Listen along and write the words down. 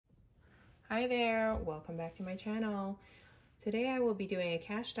Hi there, welcome back to my channel. Today I will be doing a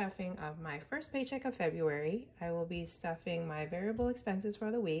cash stuffing of my first paycheck of February. I will be stuffing my variable expenses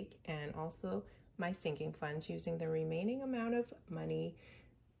for the week and also my sinking funds using the remaining amount of money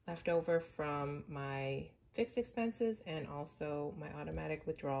left over from my fixed expenses and also my automatic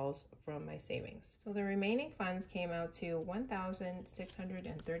withdrawals from my savings. So the remaining funds came out to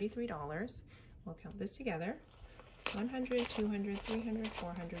 $1,633. We'll count this together. 100, 200, 300,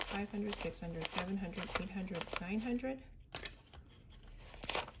 400, 500, 600, 700, 800, 900,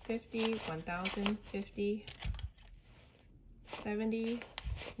 50, 1,000, 50, 70,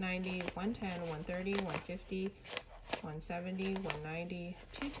 90, 110, 130, 150, 170, 190,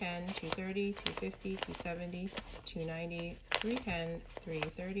 210, 230, 250, 270, 290, 310,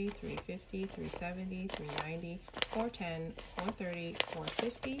 330, 350, 370, 390, 410, 430,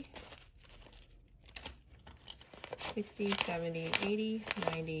 450, 60, 70, 80,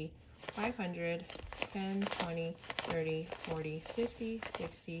 90, 500, 10, 20, 30, 40, 50,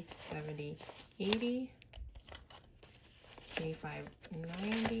 60, 70, 80, 85,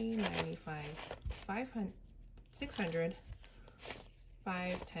 90, 95, 500, 600,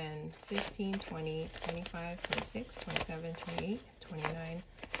 5, 10, 15, 20, 25, 26, 27, 28, 29,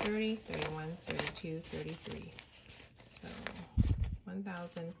 30, 31, 32, 33. So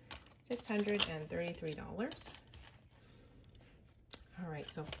 $1,633. All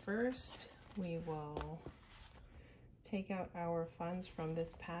right, so first we will take out our funds from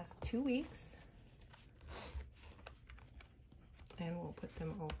this past 2 weeks and we'll put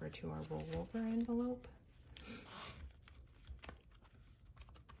them over to our rollover envelope.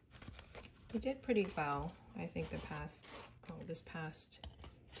 We did pretty well, I think this past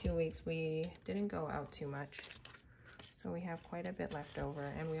 2 weeks we didn't go out too much. So we have quite a bit left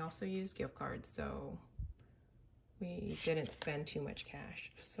over, and we also use gift cards, so we didn't spend too much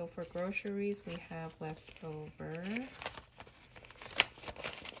cash. So for groceries, we have left over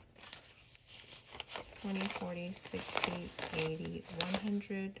 20, 40, 60, 80,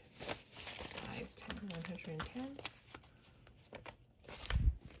 100, 5, 10, 110.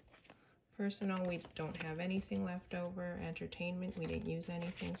 Personal, we don't have anything left over. Entertainment, we didn't use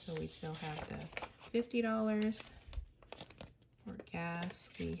anything, so we still have the $50. For gas,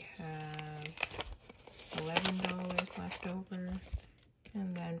 we have $11 left over,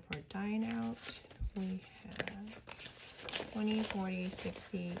 and then for dine out we have 20, 40,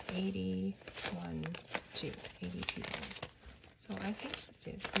 60, 80, 1, 2, $82. So I think we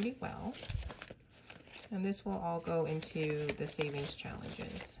did pretty well, and this will all go into the savings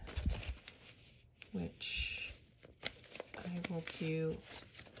challenges, which I will do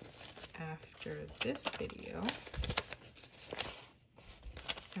after this video.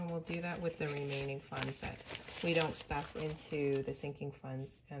 And we'll do that with the remaining funds that we don't stuff into the sinking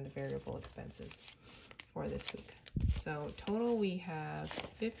funds and the variable expenses for this week. So total we have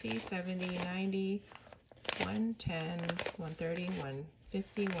 50, 70, 90, 110, 130,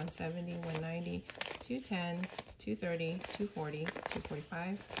 150, 170, 190, 210, 230, 240,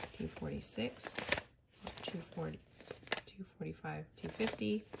 245, 246, 240, 245,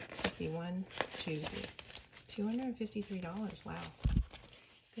 250, 51, $253. Wow.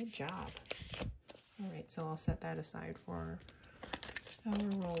 Good job. All right, so I'll set that aside for our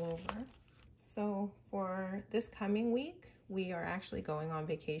rollover. So for this coming week, we are actually going on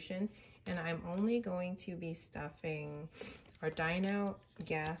vacation, and I'm only going to be stuffing our dine out,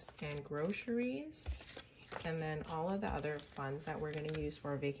 gas, and groceries. And then all of the other funds that we're going to use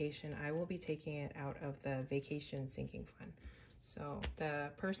for our vacation, I will be taking it out of the vacation sinking fund. So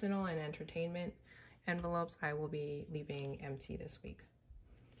the personal and entertainment envelopes, I will be leaving empty this week.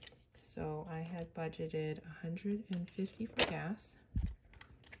 So I had budgeted $150 for gas.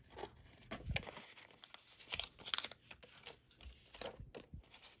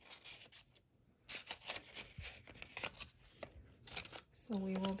 So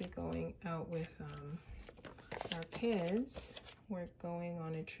we will be going out with our kids. We're going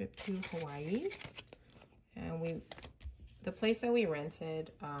on a trip to Hawaii, and the place that we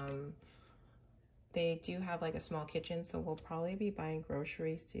rented, they do have like a small kitchen, so we'll probably be buying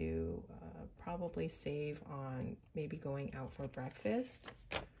groceries to probably save on maybe going out for breakfast.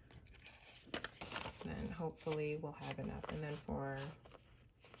 Then hopefully we'll have enough. And then for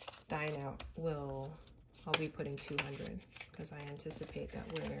dine out, I'll be putting 200 because I anticipate that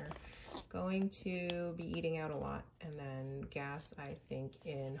we're going to be eating out a lot. And then gas, I think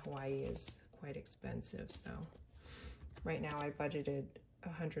in Hawaii is quite expensive. So right now I budgeted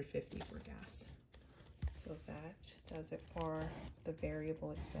 $150 for gas. So that does it for the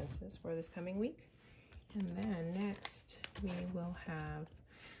variable expenses for this coming week. And then next we will have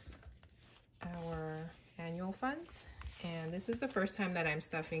funds. And this is the first time that I'm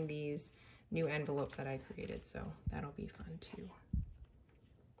stuffing these new envelopes that I created, so that'll be fun too.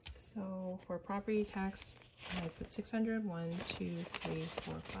 So for property tax, I put 600, 1, 2, 3,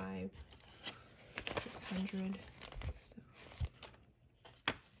 4, 5, 600.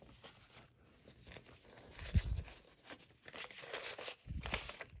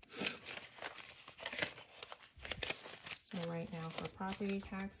 So right now for property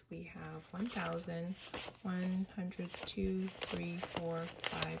tax, we have 1,000, 100, 2, 3, 4,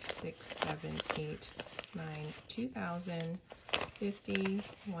 5, 6, 7, 8, 9, 2,000, 50,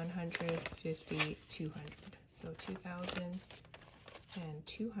 100, 50, 200. So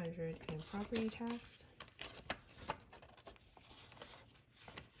 2,200 in property tax.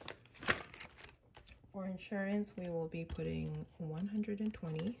 For insurance, we will be putting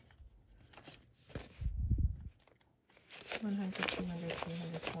 120. 100, 200,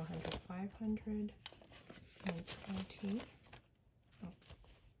 300, 400, 500, and 20. Oh.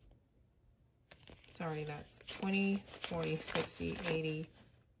 Sorry, that's 20, 40, 60, 80,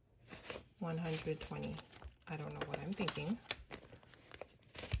 120. I don't know what I'm thinking.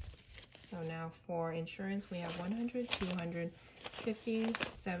 So now for insurance, we have 100, 200, 50,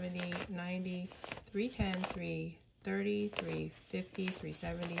 70, 90, 310, 330, 350,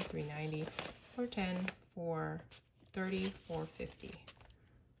 370, 390, 410, 430, 450.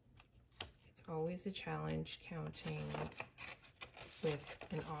 It's always a challenge counting with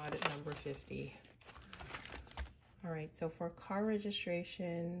an odd number 50. All right, so for car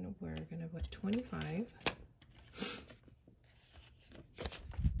registration, we're gonna put 25.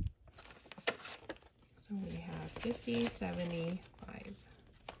 So we have 50, 75.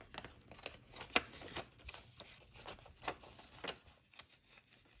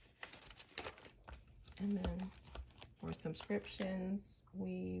 And then for subscriptions,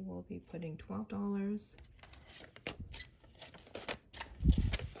 we will be putting $12.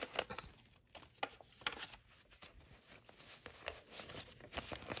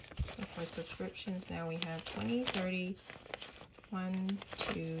 So for subscriptions, now we have 20, 30, 1,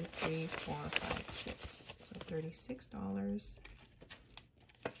 2, 3, 4, 5, 6. So $36.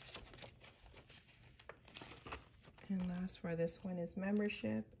 And last for this one is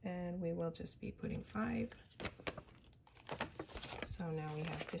membership, and we will just be putting 5. So now we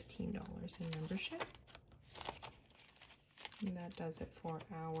have $15 in membership. And that does it for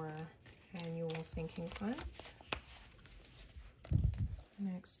our annual sinking funds.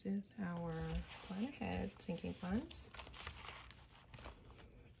 Next is our plan ahead sinking funds.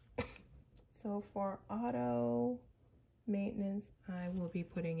 So for auto maintenance, I will be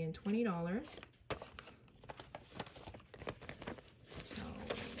putting in $20. So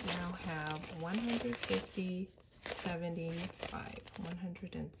we now have 150, 75,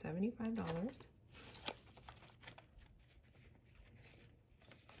 $175.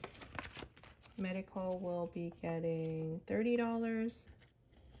 Medical will be getting $30.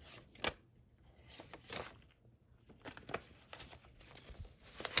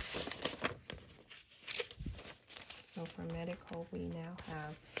 So for medical, we now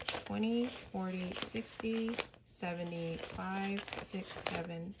have 20, 40, 60, 75, 6,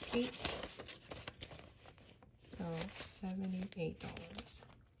 7, 8. So $78.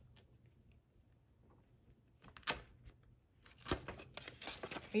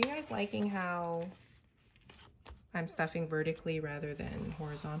 Are you guys liking how I'm stuffing vertically rather than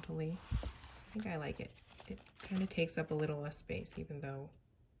horizontally? I think I like it. It kind of takes up a little less space, even though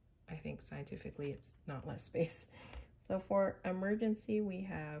I think scientifically it's not less space. So for emergency, we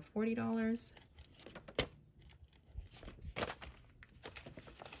have $40.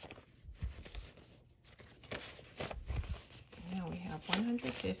 Now we have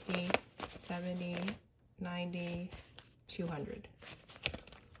 150, 70, 90, 200.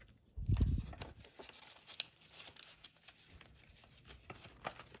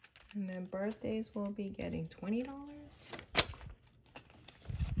 And then birthdays will be getting $20.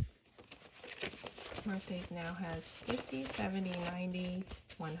 Birthdays now has 50, 70, 90,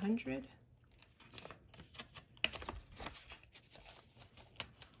 100.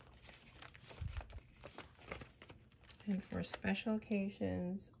 And for special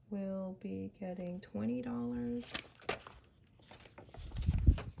occasions, we'll be getting $20. So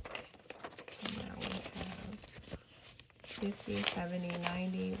now we have 50, 70,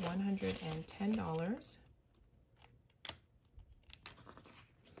 90, $110.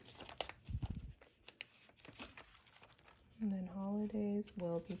 And then holidays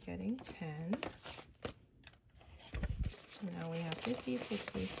will be getting 10. So now we have 50,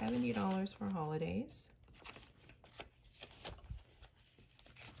 60, $70 for holidays.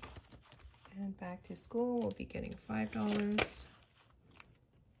 And back to school, we'll be getting $5.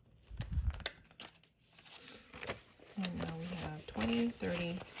 And now we have 20,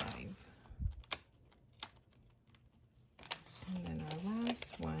 30, 5. And then our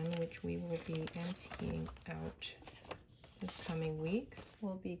last one, which we will be emptying out this coming week,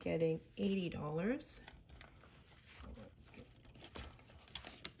 we'll be getting $80. So let's get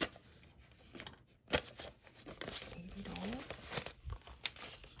 $80.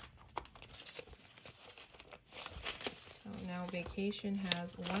 So now vacation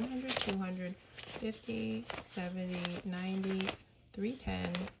has 100, 200, 50, 70, 90,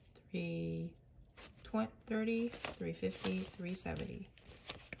 310, 330, 350, 370.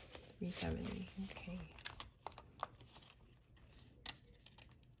 370, okay.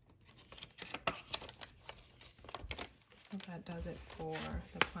 So that does it for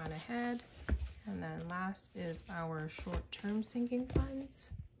the plan ahead. And then last is our short-term sinking funds.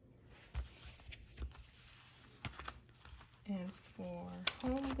 And for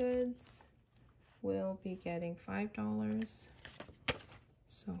home goods, we'll be getting $5.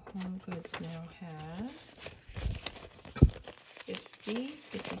 So home goods now has 50,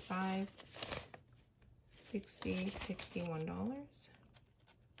 55, 60, $61.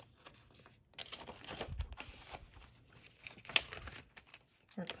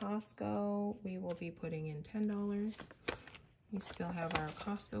 For Costco, we will be putting in $10. We still have our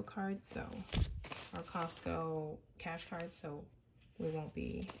Costco card, so our Costco cash card, so we won't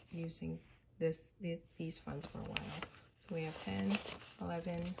be using these funds for a while. So we have 10,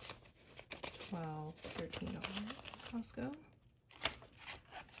 11, 12, $13 Costco.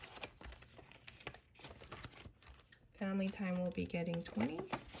 Family time will be getting 20.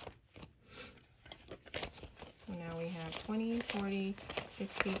 So now we have 20, 40,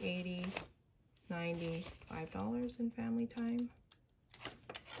 60, 80, 90, $5 in family time.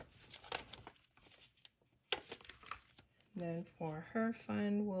 Then for her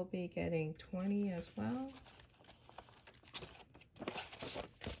fund, we'll be getting 20 as well.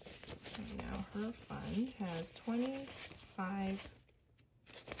 So now her fund has 25,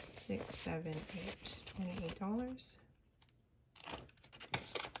 6, 7, 8, $28.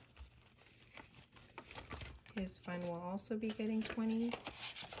 His fund will also be getting 20.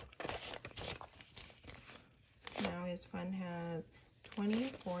 So now his fund has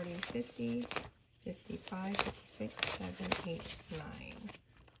 20, 40, 50, 55, 56, 7, 8, 9.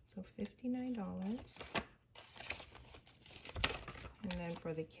 So $59. And then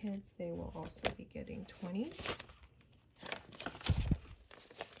for the kids, they will also be getting 20.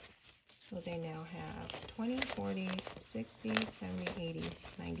 So they now have 20, 40, 60, 70, 80,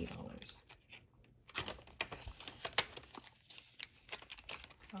 $90.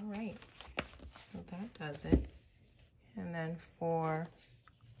 All right, so that does it. And then for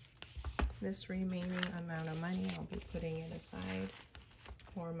this remaining amount of money, I'll be putting it aside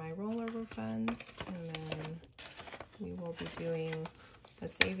for my rollover funds. And then we will be doing a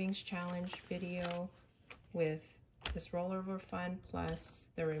savings challenge video with this rollover fund plus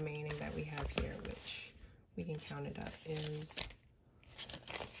the remaining that we have here, which we can count it up is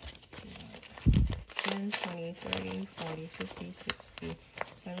 10, 20, 30, 40, 50, 60,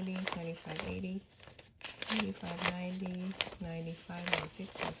 70, 75, 80, 85, 90, 95,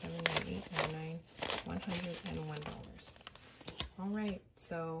 96, 97, 98, 99, $101. All right,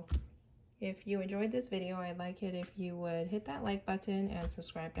 so if you enjoyed this video, I'd like it if you would hit that like button and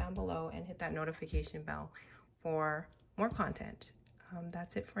subscribe down below and hit that notification bell for more content.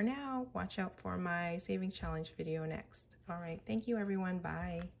 That's it for now. Watch out for my savings challenge video next. All right, thank you everyone.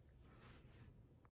 Bye.